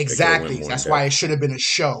Yeah, they could have went exactly. more in That's why it depth. should have been a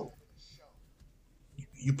show.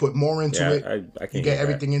 You put more into Yeah, it. I You can hear get that.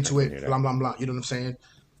 everything I into can hear it. Blah that. blah blah. You know what I'm saying?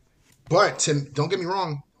 But don't get me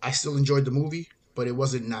wrong. I still enjoyed the movie, but it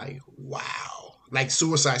wasn't like wow. Like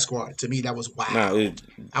Suicide Squad to me, that was Nah, wow.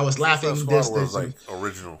 I was Suicide laughing. Squad was This, like and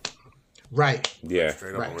original, right, like yeah,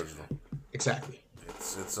 straight up right, original. exactly.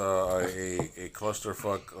 It's a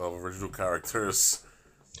clusterfuck of original characters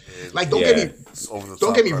in Like yeah. over the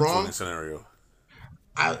don't get top me cartooning wrong. scenario,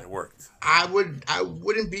 I and it worked. I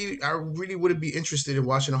wouldn't be I really wouldn't be interested in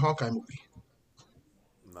watching a Hawkeye movie.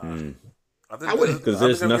 Nah, I wouldn't. Because I think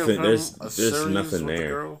there's they'll give nothing. him There's a there's series nothing with the there.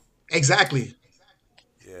 girl. Exactly.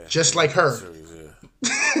 Yeah, Just they'll give like him a her. series. Yeah,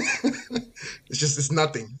 It's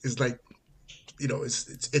nothing. It's like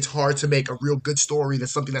it's hard to make a real good story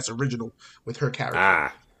that's something that's original with her character.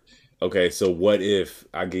 Ah, okay. So what if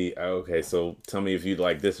I get? Okay, so tell me if you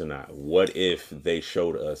like this or not. What if they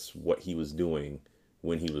showed us what he was doing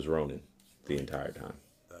when he was Ronin the entire time?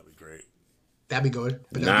 that'd be great. That'd be good,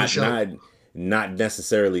 but that'd be a Not show. not not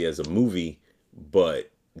necessarily as a movie,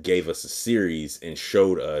 but gave us a series and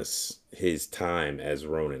showed us his time as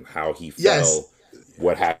Ronin, how he Yes, fell,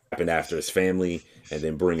 what happened after his family, and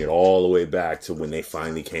then bring it all the way back to when they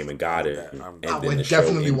finally came and got him, I'm I and down. then the would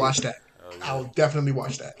show definitely ended. watch that. I would definitely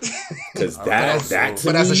watch that. Because but I that as that also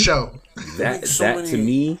to but as a me show, you make that so that to many.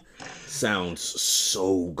 me sounds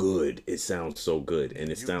so good. It sounds so good, and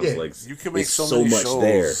it sounds yeah, like You can make it's so so many much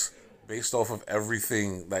there. shows based off of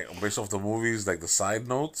everything, like based off the movies, like the side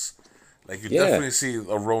notes. Like you Yeah, definitely see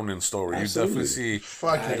a Ronin story. You definitely absolutely. see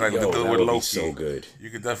fuck like, yeah, like the Yo, deal that with would be so Loki. good. You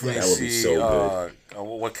could definitely That would yes, be see so good.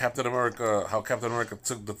 what Captain America, how Captain America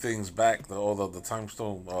took the things back, all the time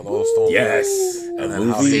stone, all the stone back, Yes, a and then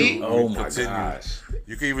how movie. see, he Oh my continued. gosh,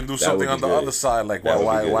 You could even do that something would be on the other good. side, like That would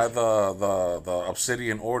be why good. the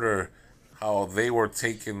Obsidian Order, how they were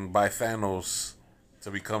taken by Thanos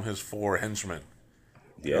to become his four henchmen.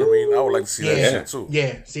 You know what I mean? I would like to see that Yeah. shit too.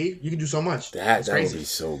 Yeah. See, you can do so much. That That's that would crazy. be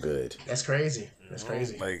so good. That's crazy. That's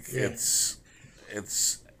crazy. Like Yeah.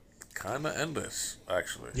 it's kind of endless,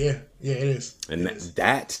 actually. Yeah. Yeah. It is. And It is.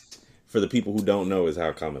 that, for the people who don't know, is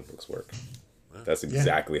how comic books work. That's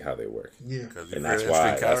exactly how they work. Yeah. 'Cause you And create that's an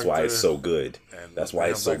why it's character, so good. and That's why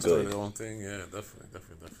they it's have so backstory, good. Their own thing. Yeah, definitely.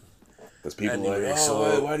 Because people Anyway, are like,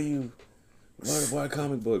 so- why do you, why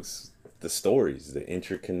comic books? The stories, the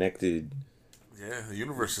interconnected, Yeah, the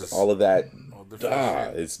universe is all of that. all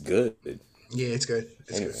different shit. It's good. Yeah. It's good.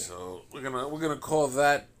 It's Anyway. good. So we're gonna call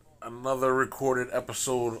that another recorded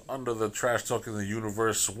episode under the Trash Talking the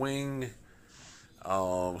Universe wing.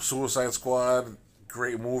 Suicide Squad,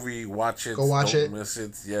 great movie. Watch it. Go watch Don't it. miss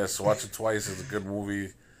it. Yes, watch it twice. It's a good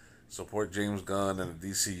movie. Support James Gunn and the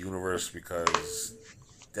DC Universe because,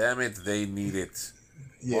 damn it, they need it.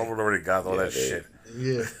 Yeah. Marvel already got all that they- shit.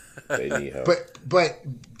 Yeah. They need help. But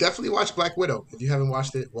definitely watch Black Widow. If you haven't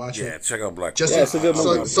watced it, watch Yeah, it. check out Black. Just Yeah, it's a good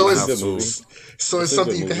so- movie. so It's a it's- good movie. So It's it's a good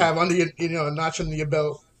something you can movie. have under your, a notch under your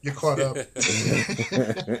belt. You're caught up. Oh,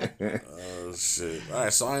 shit. All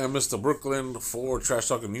right, so I am Mr. Brooklyn for Trash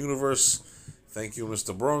Talking Universe. Thank you,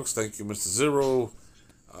 Mr. Bronx. Thank you, Mr. Zero.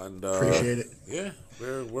 And Appreciate it. Yeah,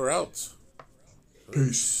 we're out.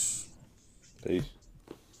 Peace. Peace.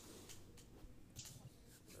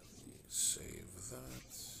 Save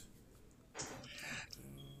that.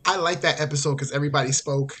 I like that episode because everybody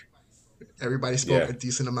spoke. Everybody spoke Yeah. a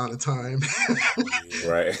decent amount of time,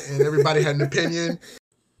 Right. and everybody had an opinion.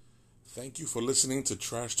 Thank you for listening to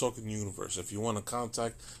Trash Talking Universe. If you want to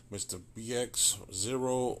contact Mr.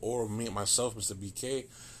 BX0 or me myself, Mr. BK,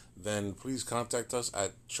 then please contact us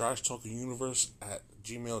at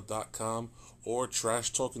trashtalkinguniverse@gmail.com or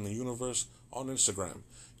Trash Talking the Universe on Instagram.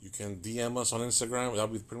 You can DM us on Instagram. That'll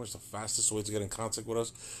be pretty much the fastest way to get in contact with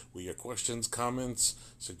us with your questions, comments,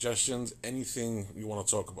 suggestions, anything you want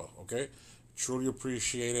to talk about, okay? Truly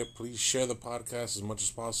appreciate it. Please share the podcast as much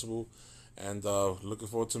as possible. And looking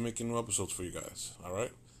forward to making new episodes for you guys. All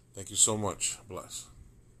right? Thank you so much. Bless.